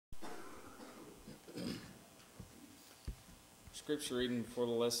Scripture reading before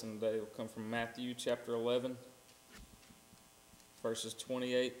the lesson today will come from Matthew chapter 11, verses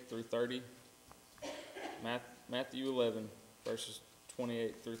 28 through 30. Matthew 11, verses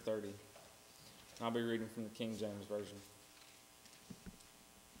 28 through 30. I'll be reading from the King James Version.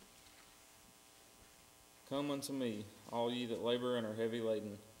 Come unto me, all ye that labor and are heavy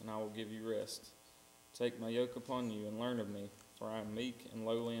laden, and I will give you rest. Take my yoke upon you, and learn of me, for I am meek and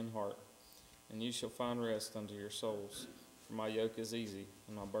lowly in heart, and you shall find rest unto your souls. For my yoke is easy,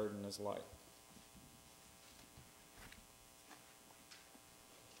 and my burden is light.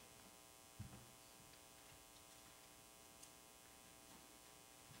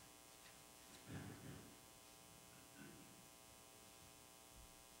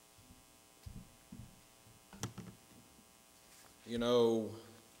 You know,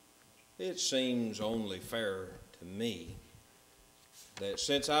 it seems only fair to me that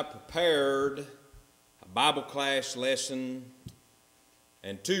since I prepared a Bible class lesson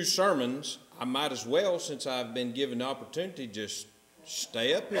and 2 sermons, I might as well, since I've been given the opportunity, just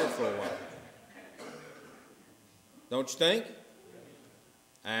stay up here for a while. Don't you think?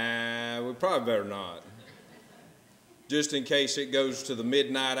 We probably better not. Just in case it goes to the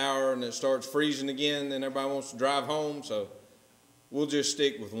midnight hour and it starts freezing again and everybody wants to drive home, so we'll just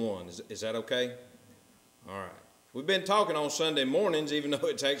stick with one. Is that okay? All right. We've been talking on Sunday mornings, even though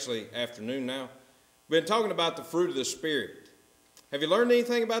it's actually afternoon now. We've been talking about the fruit of the Spirit. Have you learned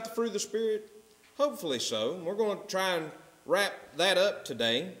anything about the fruit of the Spirit? Hopefully so. We're going to try and wrap that up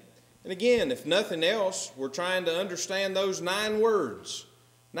today. And again, if nothing else, we're trying to understand those 9 words.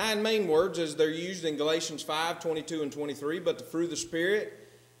 9 main words as they're used in Galatians 5, 22 and 23. But the fruit of the Spirit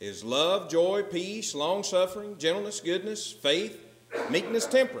is love, joy, peace, long-suffering, gentleness, goodness, faith, meekness,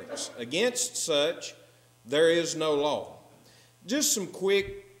 temperance. Against such there is no law. Just some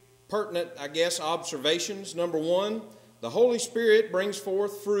quick, pertinent, observations. Number 1, the Holy Spirit brings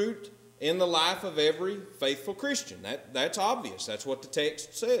forth fruit in the life of every faithful Christian. That's obvious. That's what the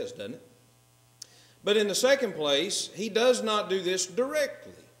text says, doesn't it? But in the second place, He does not do this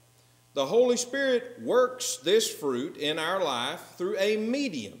directly. The Holy Spirit works this fruit in our life through a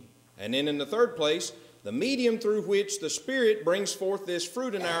medium. And then in the third place, the medium through which the Spirit brings forth this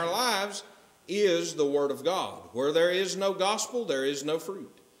fruit in our lives is the Word of God. Where there is no gospel, there is no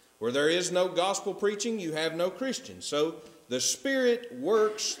fruit. Where there is no gospel preaching, you have no Christian. So the Spirit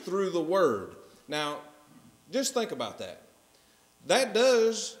works through the Word. Now, just think about that. That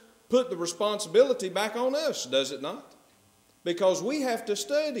does put the responsibility back on us, does it not? Because we have to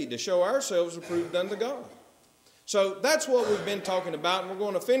study to show ourselves approved unto God. So that's what we've been talking about, and we're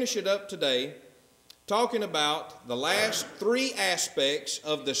going to finish it up today talking about the last 3 aspects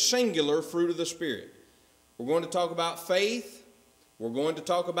of the singular fruit of the Spirit. We're going to talk about faith, we're going to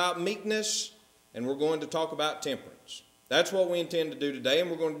talk about meekness, and we're going to talk about temperance. That's what we intend to do today,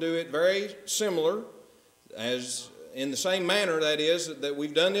 and we're going to do it very similar, as in the same manner, that is, that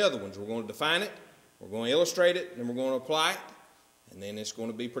we've done the other ones. We're going to define it, we're going to illustrate it, and we're going to apply it, and then it's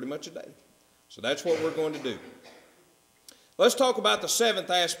going to be pretty much a day. So that's what we're going to do. Let's talk about the 7th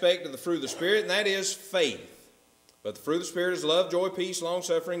aspect of the fruit of the Spirit, and that is faith. But the fruit of the Spirit is love, joy, peace,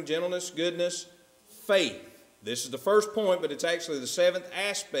 long-suffering, gentleness, goodness, faith. This is the first point, but it's actually the 7th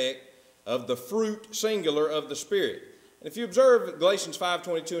aspect of the fruit, singular, of the Spirit. And if you observe Galatians 5,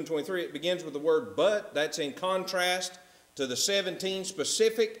 22 and 23, it begins with the word but. That's in contrast to the 17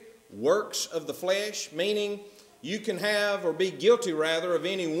 specific works of the flesh, meaning you can have or be guilty, rather, of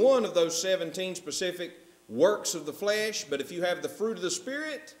any one of those 17 specific works of the flesh, but if you have the fruit of the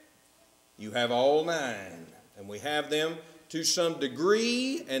Spirit, you have all 9. And we have them to some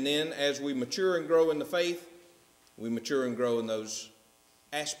degree, and then as we mature and grow in the faith, we mature and grow in those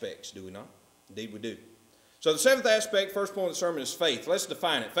aspects, do we not? Indeed we do. So the 7th aspect, first point of the sermon, is faith. Let's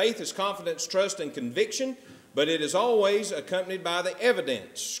define it. Faith is confidence, trust, and conviction, but it is always accompanied by the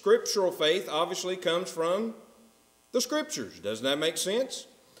evidence. Scriptural faith obviously comes from the Scriptures. Doesn't that make sense?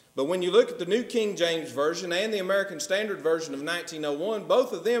 But when you look at the New King James Version and the American Standard Version of 1901,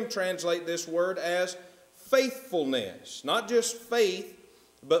 both of them translate this word as faithfulness. Not just faith,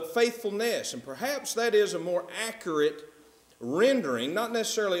 but faithfulness. And perhaps that is a more accurate rendering, not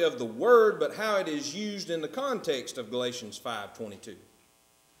necessarily of the word, but how it is used in the context of Galatians 5:22.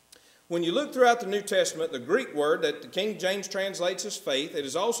 When you look throughout the New Testament, the Greek word that the King James translates as faith, it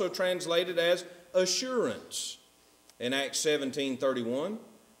is also translated as assurance in Acts 17:31.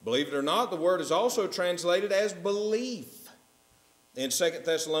 Believe it or not, the word is also translated as belief in 2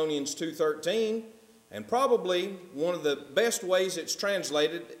 Thessalonians 2:13, and probably one of the best ways it's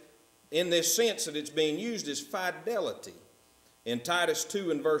translated in this sense that it's being used is fidelity in Titus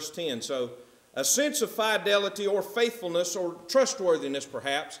 2 and verse 10. So a sense of fidelity or faithfulness or trustworthiness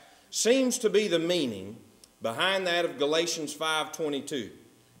perhaps seems to be the meaning behind that of Galatians 5:22.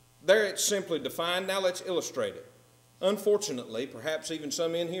 There it's simply defined. Now let's illustrate it. Unfortunately, perhaps even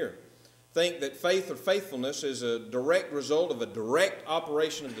some in here think that faith or faithfulness is a direct result of a direct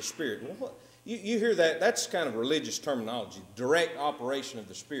operation of the Spirit. Well, you hear that? That's kind of religious terminology, direct operation of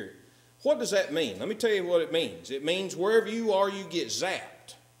the Spirit. What does that mean? Let me tell you what it means. It means wherever you are, you get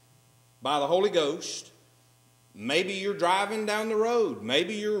zapped by the Holy Ghost. Maybe you're driving down the road.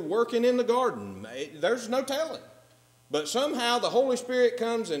 Maybe you're working in the garden. There's no telling. But somehow the Holy Spirit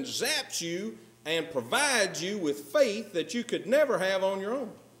comes and zaps you and provides you with faith that you could never have on your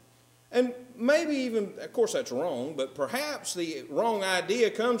own. And maybe even, of course that's wrong, but perhaps the wrong idea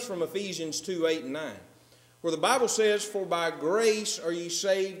comes from Ephesians 2:8 and 9, where the Bible says, "For by grace are ye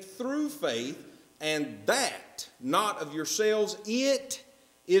saved through faith, and that not of yourselves, it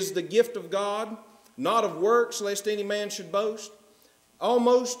is the gift of God, not of works, lest any man should boast."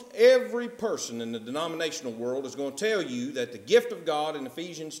 Almost every person in the denominational world is going to tell you that the gift of God in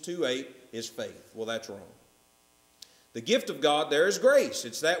Ephesians 2:8 is faith. Well, that's wrong. The gift of God there is grace.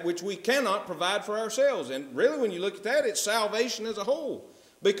 It's that which we cannot provide for ourselves. And really, when you look at that, it's salvation as a whole.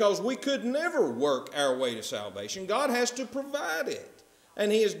 Because we could never work our way to salvation. God has to provide it.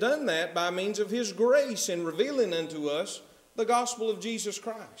 And He has done that by means of His grace in revealing unto us the gospel of Jesus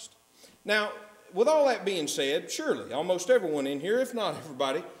Christ. Now, with all that being said, surely almost everyone in here, if not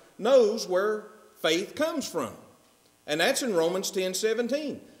everybody, knows where faith comes from. And that's in Romans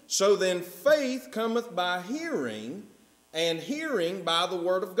 10:17. "So then faith cometh by hearing, and hearing by the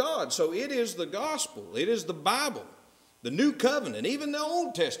word of God." So it is the gospel, it is the Bible, the New Covenant, even the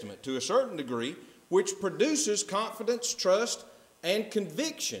Old Testament to a certain degree, which produces confidence, trust, and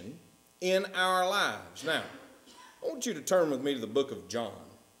conviction in our lives. Now, I want you to turn with me to the book of John.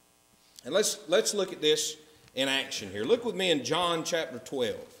 And let's look at this in action here. Look with me in John chapter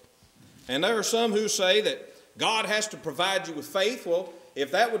 12. And there are some who say that God has to provide you with faith. Well,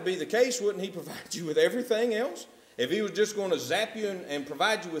 if that would be the case, wouldn't He provide you with everything else? If He was just going to zap you and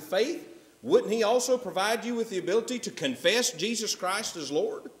provide you with faith, wouldn't He also provide you with the ability to confess Jesus Christ as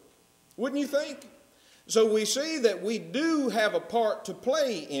Lord? Wouldn't you think? So we see that we do have a part to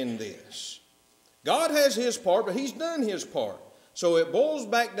play in this. God has His part, but He's done His part. So it boils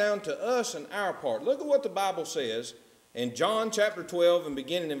back down to us and our part. Look at what the Bible says in John chapter 12 and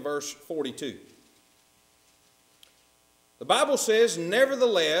beginning in verse 42. The Bible says,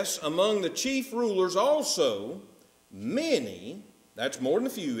 "Nevertheless, among the chief rulers also, many," that's more than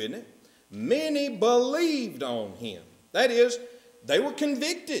a few, isn't it? "Many believed on Him." That is, they were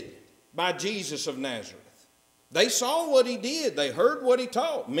convicted by Jesus of Nazareth. They saw what He did. They heard what He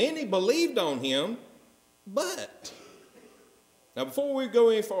taught. Many believed on Him, but... Now, before we go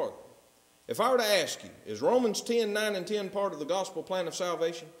any farther, if I were to ask you, is Romans 10:9 and 10 part of the gospel plan of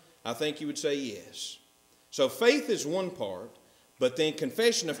salvation? I think you would say yes. So faith is one part, but then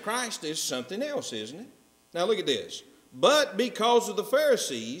confession of Christ is something else, isn't it? Now look at this. "But because of the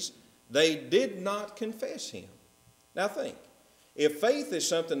Pharisees, they did not confess Him." Now think, if faith is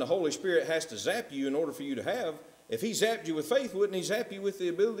something the Holy Spirit has to zap you in order for you to have, if He zapped you with faith, wouldn't He zap you with the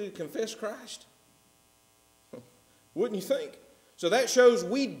ability to confess Christ? Wouldn't you think? So that shows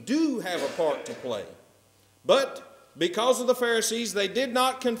we do have a part to play. "But because of the Pharisees, they did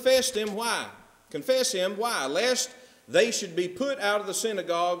not confess Him." Why? Confess Him. Why? "Lest they should be put out of the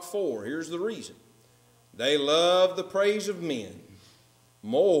synagogue for," here's the reason, "they love the praise of men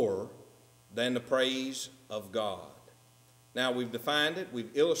more than the praise of God." Now we've defined it,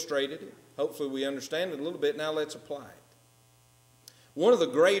 we've illustrated it. Hopefully we understand it a little bit. Now let's apply it. One of the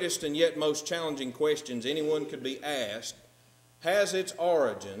greatest and yet most challenging questions anyone could be asked has its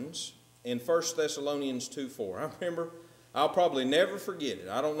origins in 1 Thessalonians 2:4. I remember, I'll probably never forget it.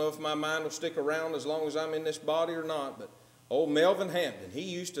 I don't know if my mind will stick around as long as I'm in this body or not, but old Melvin Hampton, he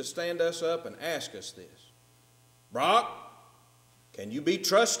used to stand us up and ask us this. "Brock, can you be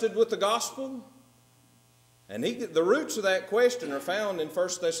trusted with the gospel?" And the roots of that question are found in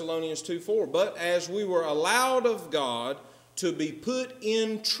 1 Thessalonians 2:4. "But as we were allowed of God to be put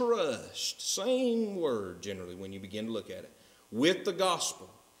in trust," same word generally when you begin to look at it, "with the gospel.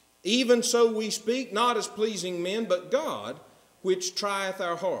 Even so we speak, not as pleasing men, but God, which trieth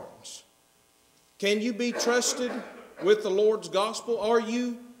our hearts." Can you be trusted with the Lord's gospel? Are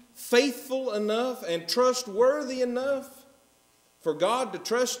you faithful enough and trustworthy enough for God to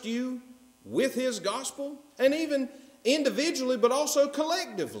trust you with His gospel? And even individually, but also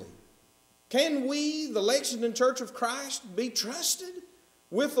collectively. Can we, the Lexington Church of Christ, be trusted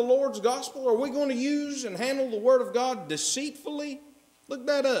with the Lord's gospel? Are we going to use and handle the Word of God deceitfully Look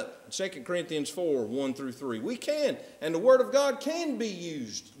that up. 2 Corinthians 4, 1 through 3. We can, and the Word of God can be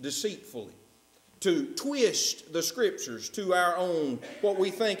used deceitfully to twist the Scriptures to our own, what we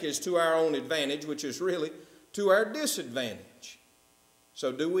think is to our own advantage, which is really to our disadvantage.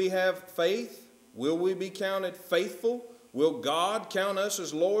 So do we have faith? Will we be counted faithful? Will God count us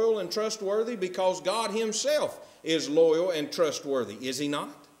as loyal and trustworthy? Because God Himself is loyal and trustworthy, is He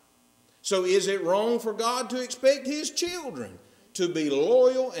not? So is it wrong for God to expect His children to be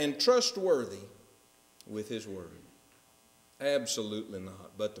loyal and trustworthy with His Word? Absolutely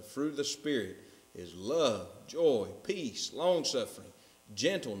not. But the fruit of the Spirit is love, joy, peace, long-suffering,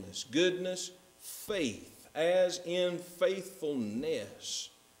 gentleness, goodness, faith, as in faithfulness.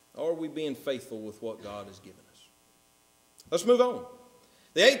 Are we being faithful with what God has given us? Let's move on.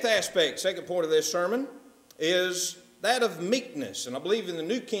 The eighth aspect, second point of this sermon, is that of meekness. And I believe in the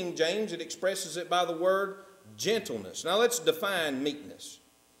New King James it expresses it by the word gentleness. Now let's define meekness.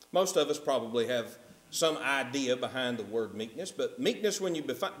 Most of us probably have some idea behind the word meekness, but meekness, when you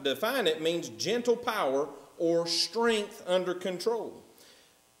define it, means gentle power or strength under control.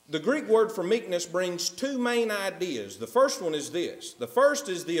 The Greek word for meekness brings two main ideas. The first one is this. The first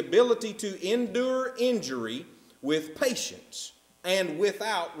is the ability to endure injury with patience and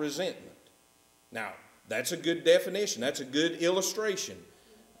without resentment. Now, that's a good definition. That's a good illustration,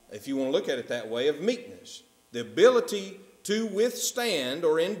 if you want to look at it that way, of meekness. The ability to withstand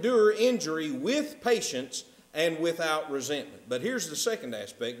or endure injury with patience and without resentment. But here's the second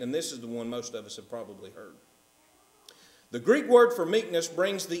aspect, and this is the one most of us have probably heard. The Greek word for meekness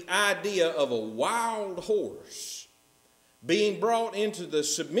brings the idea of a wild horse being brought into the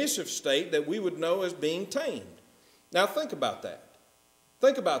submissive state that we would know as being tamed. Now think about that.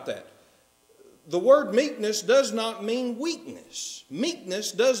 Think about that. The word meekness does not mean weakness.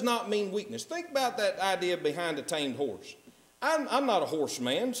 Meekness does not mean weakness. Think about that idea behind a tamed horse. I'm not a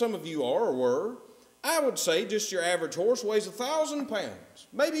horseman. Some of you are or were. I would say just your average horse weighs 1,000 pounds,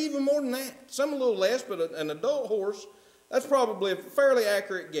 maybe even more than that. Some a little less, but an adult horse, that's probably a fairly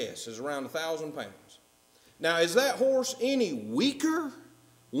accurate guess, is around 1,000 pounds. Now, is that horse any weaker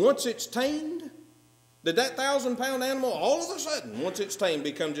once it's tamed? Did that 1,000-pound animal all of a sudden, once it's tamed,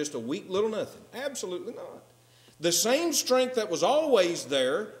 become just a weak little nothing? Absolutely not. The same strength that was always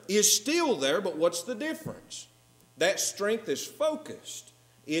there is still there, but what's the difference? That strength is focused.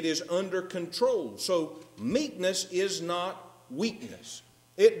 It is under control. So meekness is not weakness.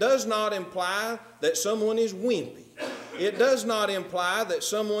 It does not imply that someone is wimpy. It does not imply that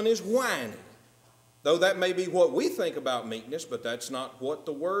someone is whiny. Though that may be what we think about meekness, but that's not what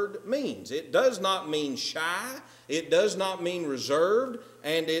the word means. It does not mean shy. It does not mean reserved.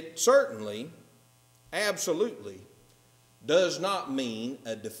 And it certainly, absolutely, does not mean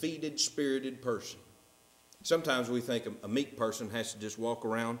a defeated, spirited person. Sometimes we think a meek person has to just walk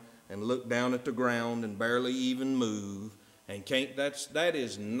around and look down at the ground and barely even move and can't. That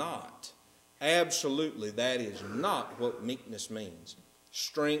is not, absolutely, that is not what meekness means.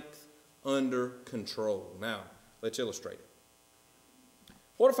 Strength under control. Now, let's illustrate it.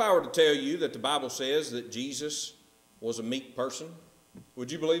 What if I were to tell you that the Bible says that Jesus was a meek person?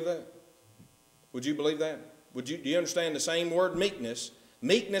 Would you believe that? Would you believe that? Do you understand the same word meekness?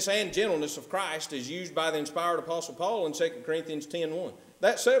 Meekness and gentleness of Christ is used by the inspired Apostle Paul in 2 Corinthians 10:1.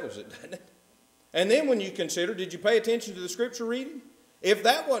 That settles it, doesn't it? And then when you consider, did you pay attention to the scripture reading? If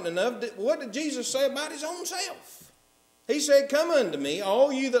that wasn't enough, what did Jesus say about his own self? He said, "Come unto me,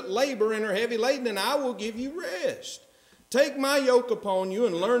 all you that labor and are heavy laden, and I will give you rest. Take my yoke upon you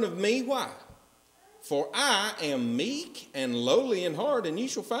and learn of me." Why? "For I am meek and lowly in heart, and ye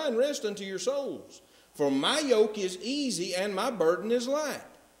shall find rest unto your souls. For my yoke is easy and my burden is light."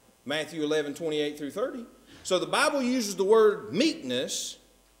 Matthew 11:28 through 30. So the Bible uses the word meekness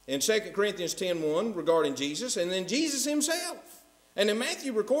in 2 Corinthians 10:1 regarding Jesus, and then Jesus himself. And then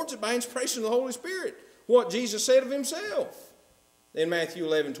Matthew records it by inspiration of the Holy Spirit, what Jesus said of himself in Matthew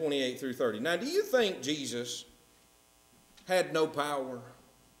 11:28 through 30. Now, do you think Jesus had no power?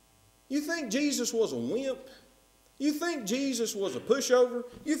 You think Jesus was a wimp? You think Jesus was a pushover?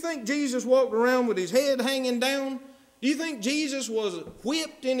 You think Jesus walked around with his head hanging down? Do you think Jesus was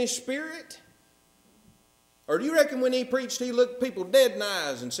whipped in his spirit? Or do you reckon when he preached, he looked people dead in the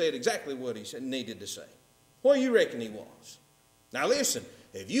eyes and said exactly what he needed to say? What do you reckon he was? Now listen,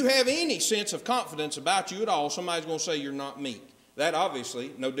 if you have any sense of confidence about you at all, somebody's going to say you're not meek. That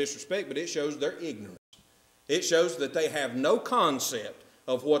obviously, no disrespect, but it shows their ignorance. It shows that they have no concept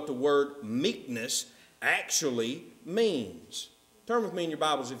of what the word meekness actually means. Turn with me in your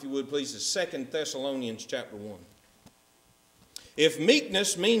Bibles, if you would, please, to 2 Thessalonians chapter 1. If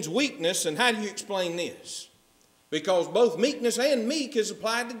meekness means weakness, then how do you explain this? because both meekness and meek is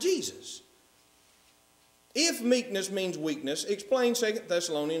applied to Jesus. If meekness means weakness, explain 2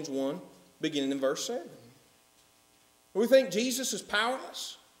 Thessalonians 1, beginning in verse 7. We think Jesus is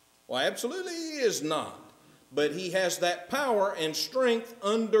powerless? Well, absolutely he is not. But he has that power and strength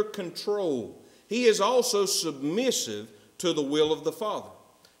under control. He is also submissive to the will of the Father.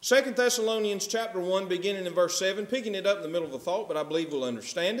 2 Thessalonians chapter 1, beginning in verse 7, picking it up in the middle of the thought, but I believe we'll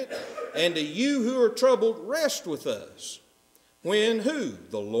understand it. And to you who are troubled, rest with us. When who?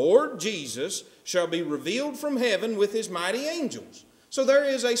 The Lord Jesus shall be revealed from heaven with his mighty angels. So there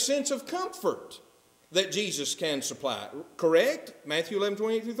is a sense of comfort that Jesus can supply. Correct? Matthew 11,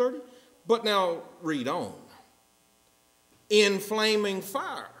 28 through 30. But now read on. In flaming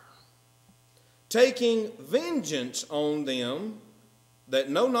fire, taking vengeance on them that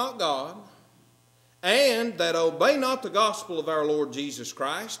know not God, and that obey not the gospel of our Lord Jesus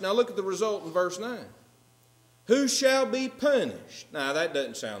Christ. Now look at the result in verse 9. Who shall be punished? Now that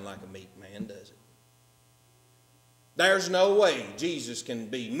doesn't sound like a meek man, does it? There's no way Jesus can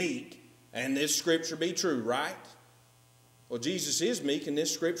be meek and this scripture be true, right? Well, Jesus is meek and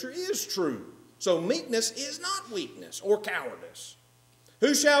this scripture is true. So meekness is not weakness or cowardice.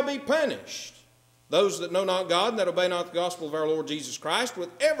 Who shall be punished? Those that know not God and that obey not the gospel of our Lord Jesus Christ with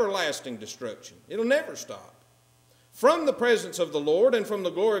everlasting destruction. It'll never stop. From the presence of the Lord and from the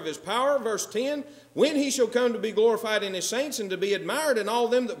glory of his power, verse 10, when he shall come to be glorified in his saints and to be admired in all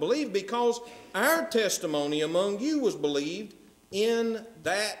them that believe, because our testimony among you was believed in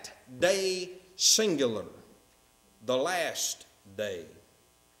that day singular, the last day.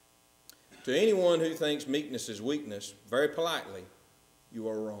 To anyone who thinks meekness is weakness, very politely, you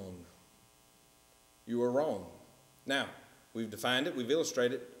are wrong. You are wrong. Now, we've defined it, we've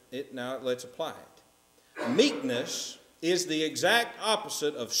illustrated it, now let's apply it. Meekness is the exact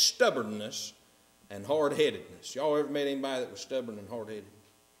opposite of stubbornness and hard-headedness. Y'all ever met anybody that was stubborn and hard-headed?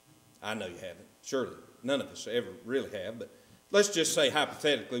 I know you haven't. Surely, none of us ever really have, but let's just say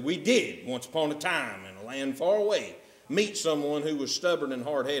hypothetically, we did once upon a time in a land far away meet someone who was stubborn and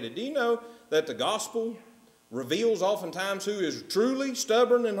hard-headed. Do you know that the gospel reveals oftentimes who is truly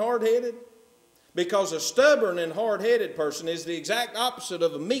stubborn and hard-headed? Because a stubborn and hard-headed person is the exact opposite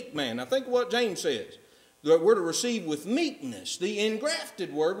of a meek man. Now think of what James says. That we're to receive with meekness the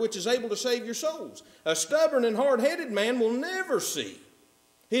engrafted word which is able to save your souls. A stubborn and hard-headed man will never see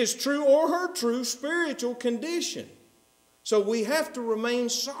his true or her true spiritual condition. So we have to remain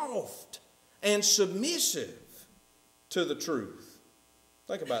soft and submissive to the truth.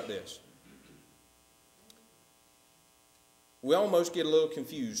 Think about this. We almost get a little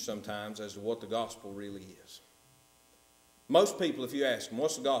confused sometimes as to what the gospel really is. Most people, if you ask them,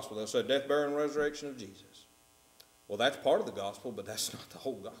 what's the gospel? They'll say, death, burial, and resurrection of Jesus. Well, that's part of the gospel, but that's not the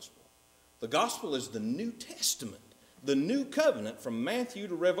whole gospel. The gospel is the New Testament, the new covenant from Matthew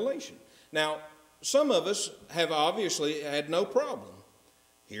to Revelation. Now, some of us have obviously had no problem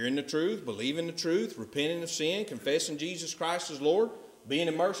hearing the truth, believing the truth, repenting of sin, confessing Jesus Christ as Lord, being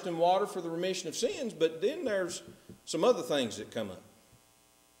immersed in water for the remission of sins, but then there's some other things that come up.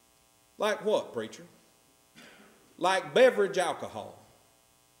 Like what, preacher? Like beverage alcohol.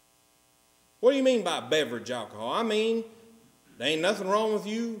 What do you mean by beverage alcohol? I mean, there ain't nothing wrong with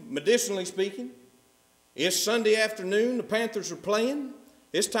you, medicinally speaking. It's Sunday afternoon, the Panthers are playing.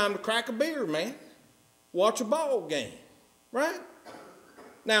 It's time to crack a beer, man. Watch a ball game, right?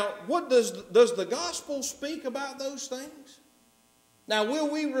 Now, what does the gospel speak about those things? Now, will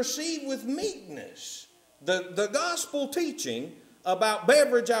we receive with meekness the gospel teaching about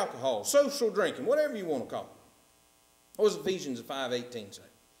beverage alcohol, social drinking, whatever you want to call it? What does Ephesians 5:18 say?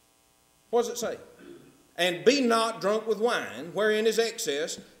 What does it say? And be not drunk with wine, wherein is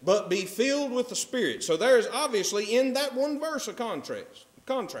excess, but be filled with the Spirit. So there is obviously in that one verse a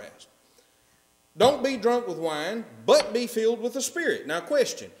contrast. Don't be drunk with wine, but be filled with the Spirit. Now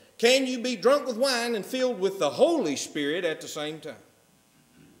question, can you be drunk with wine and filled with the Holy Spirit at the same time?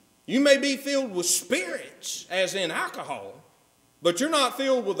 You may be filled with spirits, as in alcohol, but you're not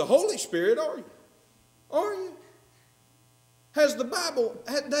filled with the Holy Spirit, are you? Are you? Has the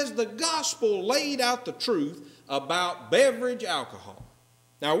gospel laid out the truth about beverage alcohol?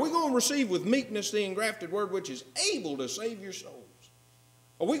 Now, are we going to receive with meekness the engrafted word which is able to save your souls?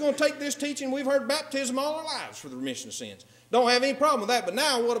 Are we going to take this teaching? We've heard baptism all our lives for the remission of sins. Don't have any problem with that, but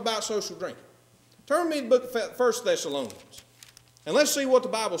now what about social drinking? Turn me to the book of 1 Thessalonians, and let's see what the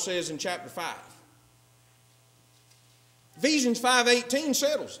Bible says in chapter 5. Ephesians 5:18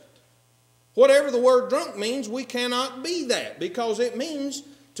 settles it. Whatever the word drunk means, we cannot be that because it means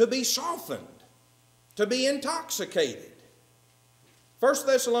to be softened, to be intoxicated. 1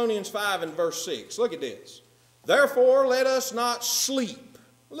 Thessalonians 5 and verse 6, look at this. Therefore, let us not sleep.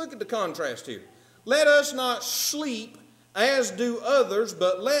 Look at the contrast here. Let us not sleep as do others,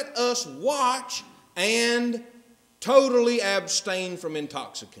 but let us watch and totally abstain from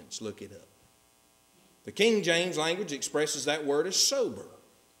intoxicants. Look it up. The King James language expresses that word as sober.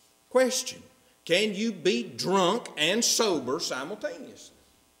 Question: can you be drunk and sober simultaneously?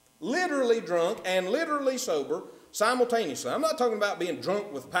 Literally drunk and literally sober simultaneously. I'm not talking about being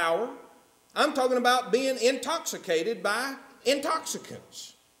drunk with power. I'm talking about being intoxicated by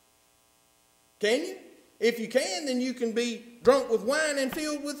intoxicants. Can you? If you can, then you can be drunk with wine and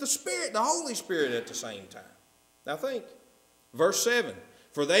filled with the Spirit, the Holy Spirit at the same time. Now think. Verse 7.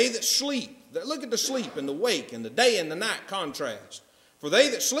 For they that sleep, look at the sleep and the wake and the day and the night contrast. For they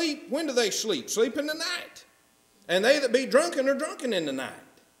that sleep, when do they sleep? Sleep in the night. And they that be drunken are drunken in the night.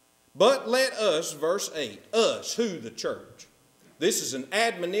 But let us, verse 8, us, who? The church. This is an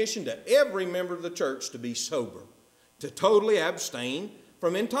admonition to every member of the church to be sober, to totally abstain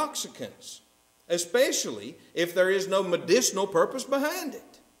from intoxicants, especially if there is no medicinal purpose behind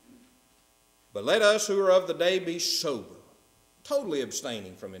it. But let us who are of the day be sober, totally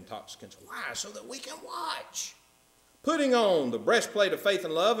abstaining from intoxicants. Why? So that we can watch. Putting on the breastplate of faith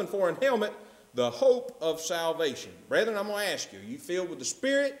and love, and for an helmet, the hope of salvation. Brethren, I'm going to ask you, are you filled with the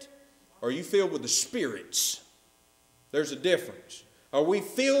Spirit or are you filled with the spirits? There's a difference. Are we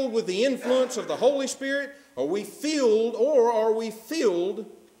filled with the influence of the Holy Spirit? Are we filled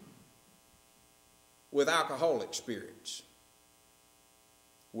with alcoholic spirits?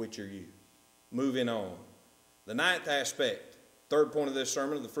 Which are you? Moving on. The ninth aspect, third point of this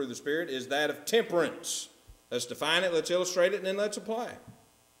sermon of the fruit of the Spirit, is that of temperance. Let's define it, let's illustrate it, and then let's apply it.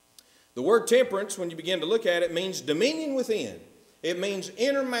 The word temperance, when you begin to look at it, means dominion within. It means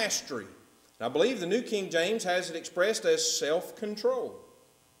inner mastery. I believe the New King James has it expressed as self-control.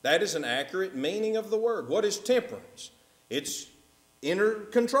 That is an accurate meaning of the word. What is temperance? It's inner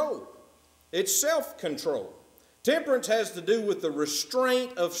control. It's self-control. Temperance has to do with the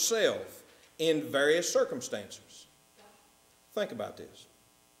restraint of self in various circumstances. Think about this.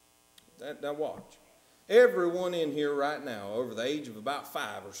 Now watch. Everyone in here right now, over the age of about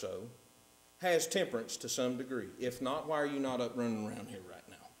 5 or so, has temperance to some degree. If not, why are you not up running around here right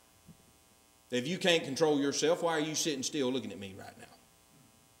now? If you can't control yourself, why are you sitting still looking at me right now?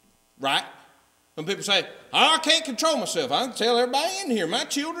 Right? When people say, oh, I can't control myself, I can tell everybody in here, my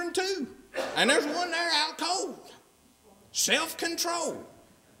children too. And there's one there out cold. Self-control.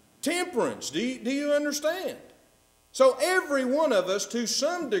 Temperance. Do you understand? So every one of us, to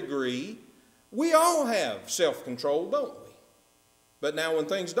some degree, we all have self-control, don't we? But now when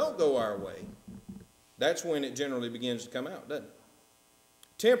things don't go our way, that's when it generally begins to come out, doesn't it?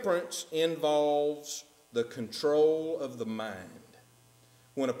 Temperance involves the control of the mind.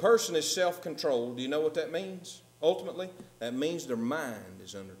 When a person is self-controlled, do you know what that means? Ultimately, that means their mind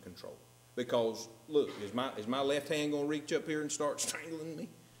is under control. Because, look, is my left hand going to reach up here and start strangling me?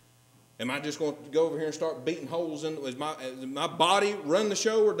 Am I just going to go over here and start beating holes in? Does my body run the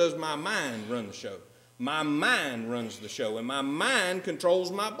show, or does my mind run the show? My mind runs the show, and my mind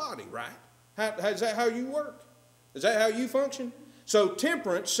controls my body, right? Is that how you work? Is that how you function? So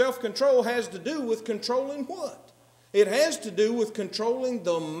temperance, self-control, has to do with controlling what? It has to do with controlling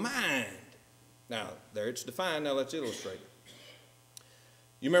the mind. Now, there it's defined. Now let's illustrate it.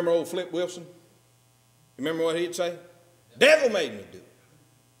 You remember old Flip Wilson? You remember what he'd say? Devil made me do it.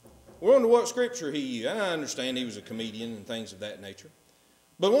 We wonder what scripture he used. I understand he was a comedian and things of that nature.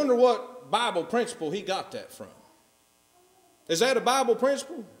 But wonder what Bible principle he got that from. Is that a Bible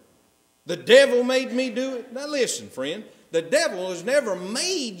principle? The devil made me do it? Now listen, friend. The devil has never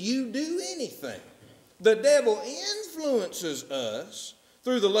made you do anything. The devil influences us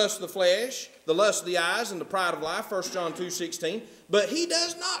through the lust of the flesh, the lust of the eyes, and the pride of life, 1 John 2:16. But he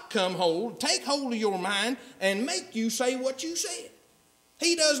does not take hold of your mind and make you say what you said.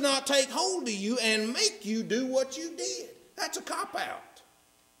 He does not take hold of you and make you do what you did. That's a cop-out.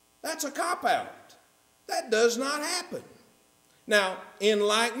 That's a cop-out. That does not happen. Now, in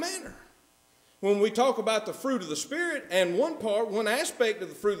like manner, when we talk about the fruit of the Spirit, and one aspect of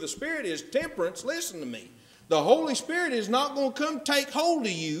the fruit of the Spirit is temperance, listen to me. The Holy Spirit is not going to come take hold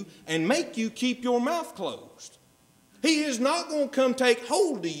of you and make you keep your mouth closed. He is not going to come take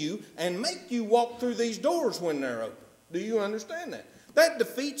hold of you and make you walk through these doors when they're open. Do you understand that? That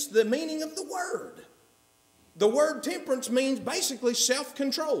defeats the meaning of the word. The word temperance means basically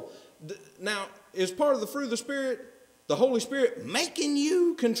self-control. Now, is part of the fruit of the Spirit the Holy Spirit making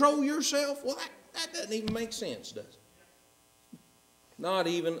you control yourself? Well, that doesn't even make sense, does it? Not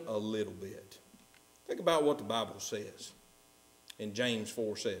even a little bit. Think about what the Bible says in James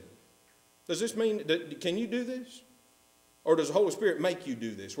 4:7. Does this mean, can you do this? Or does the Holy Spirit make you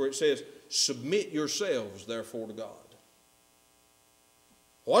do this, where it says, submit yourselves, therefore, to God?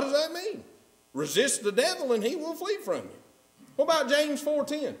 What does that mean? Resist the devil and he will flee from you. What about James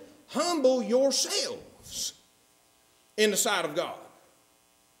 4:10? Humble yourselves in the sight of God,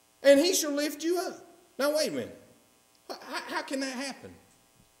 and he shall lift you up. Now, wait a minute. How can that happen?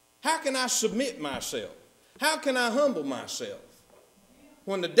 How can I submit myself? How can I humble myself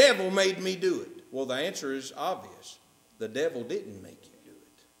when the devil made me do it? Well, the answer is obvious. The devil didn't make you do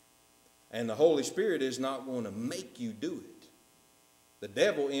it. And the Holy Spirit is not going to make you do it. The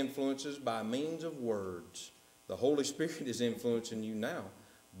devil influences by means of words. The Holy Spirit is influencing you now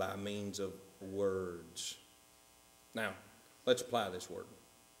by means of words. Now, let's apply this word.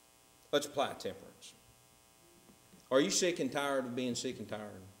 Let's apply temperance. Are you sick and tired of being sick and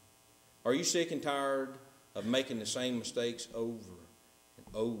tired? Are you sick and tired of making the same mistakes over and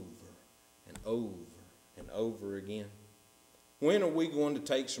over and over and over again? When are we going to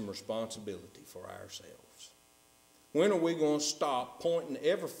take some responsibility for ourselves? When are we going to stop pointing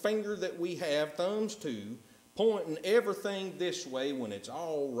every finger that we have, thumbs to, pointing everything this way when it's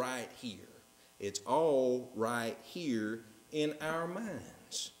all right here? It's all right here in our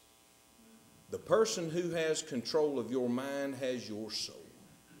minds. The person who has control of your mind has your soul.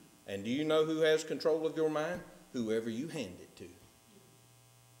 And do you know who has control of your mind? Whoever you hand it to.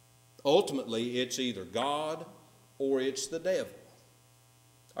 Ultimately, it's either God or it's the devil.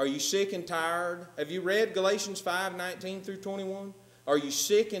 Are you sick and tired? Have you read Galatians 5:19 through 21? Are you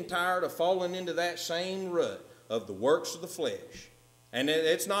sick and tired of falling into that same rut of the works of the flesh? And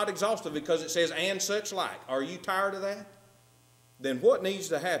it's not exhaustive because it says, and such like. Are you tired of that? Then what needs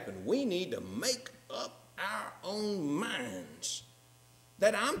to happen? We need to make up our own minds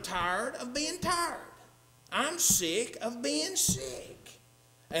that I'm tired of being tired. I'm sick of being sick.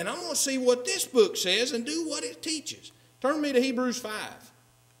 And I'm going to see what this book says and do what it teaches. Turn me to Hebrews 5.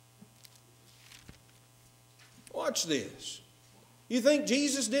 Watch this. You think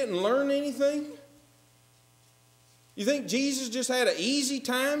Jesus didn't learn anything? You think Jesus just had an easy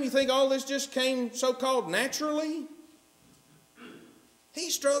time? You think all this just came so-called naturally? He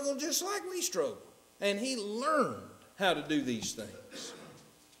struggled just like we struggle. And he learned how to do these things.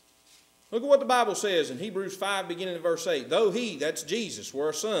 Look at what the Bible says in Hebrews 5, beginning in verse 8. Though he, that's Jesus, were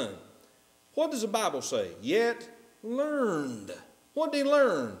a son. What does the Bible say? Yet learned. What did he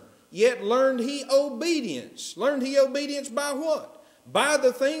learn? Yet learned he obedience. Learned he obedience by what? By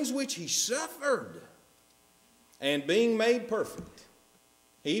the things which he suffered. And being made perfect,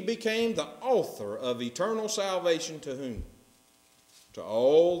 he became the author of eternal salvation to whom? To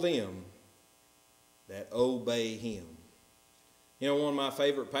all them that obey him. You know, one of my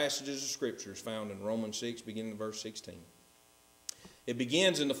favorite passages of Scripture is found in Romans 6, beginning in verse 16. It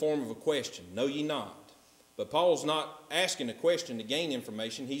begins in the form of a question, know ye not? But Paul's not asking a question to gain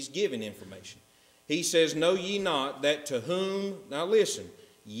information, he's giving information. He says, know ye not that to whom, now listen,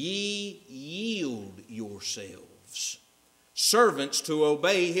 ye yield yourselves, servants to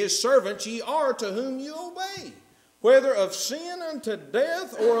obey his servants ye are to whom ye obey, whether of sin unto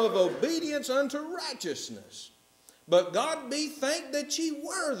death or of obedience unto righteousness. But God be thanked that ye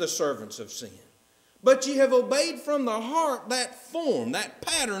were the servants of sin. But ye have obeyed from the heart that form, that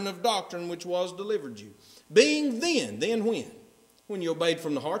pattern of doctrine which was delivered you. Being then when? When you obeyed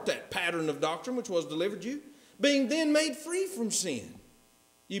from the heart that pattern of doctrine which was delivered you. Being then made free from sin,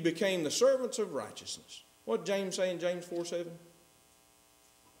 ye became the servants of righteousness. What did James say in James 4:7?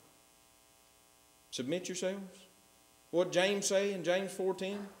 Submit yourselves. What did James say in James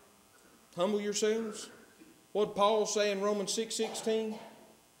 4:10? Humble yourselves. What did Paul say in Romans 6:16?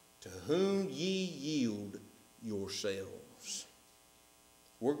 To whom ye yield yourselves.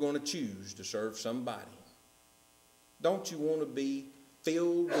 We're going to choose to serve somebody. Don't you want to be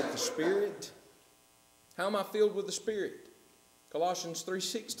filled with the Spirit? How am I filled with the Spirit? Colossians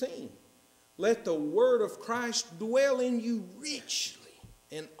 3:16. Let the word of Christ dwell in you richly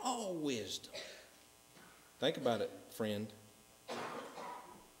in all wisdom. Think about it, friend.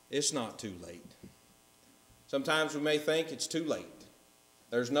 It's not too late. Sometimes we may think it's too late.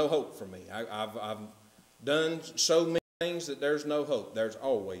 There's no hope for me. I've done so many things that there's no hope. There's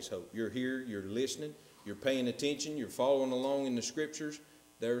always hope. You're here, you're listening, you're paying attention, you're following along in the Scriptures.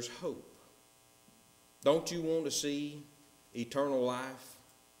 There's hope. Don't you want to see eternal life?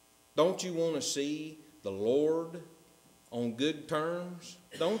 Don't you want to see the Lord on good terms?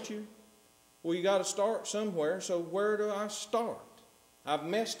 Don't you? Well, you got to start somewhere, so where do I start? I've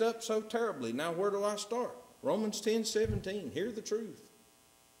messed up so terribly. Now where do I start? Romans 10:17. Hear the truth.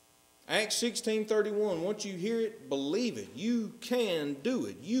 Acts 16:31, once you hear it, believe it. You can do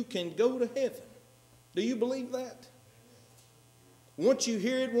it. You can go to heaven. Do you believe that? Once you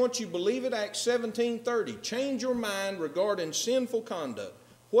hear it, once you believe it, Acts 17:30, change your mind regarding sinful conduct,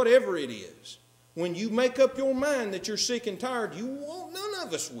 whatever it is. When you make up your mind that you're sick and tired, you won't, none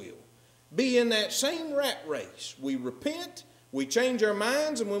of us will, be in that same rat race. We repent, we change our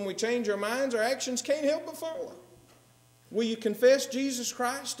minds, and when we change our minds, our actions can't help but follow. Will you confess Jesus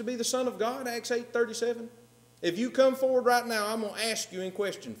Christ to be the Son of God? Acts 8:37. If you come forward right now, I'm going to ask you in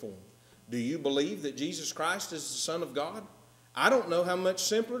question form. Do you believe that Jesus Christ is the Son of God? I don't know how much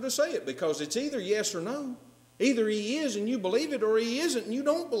simpler to say it, because it's either yes or no. Either he is and you believe it, or he isn't and you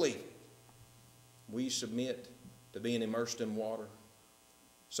don't believe it. Will you submit to being immersed in water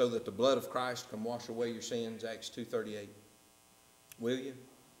so that the blood of Christ can wash away your sins? Acts 2:38. Will you?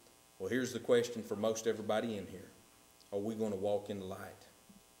 Well, here's the question for most everybody in here. Are we going to walk in the light?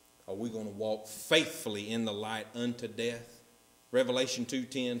 Are we going to walk faithfully in the light unto death? Revelation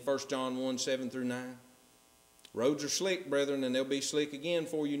 2:10, 1 John 1:7-9. Roads are slick, brethren, and they'll be slick again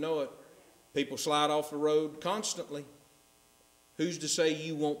before you know it. People slide off the road constantly. Who's to say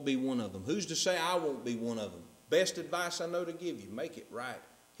you won't be one of them? Who's to say I won't be one of them? Best advice I know to give you, make it right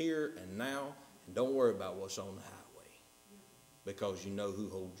here and now, and don't worry about what's on the highway, because you know who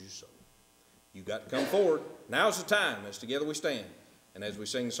holds your soul. You got to come forward. Now's the time as together we stand and as we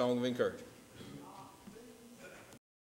sing the song of encouragement.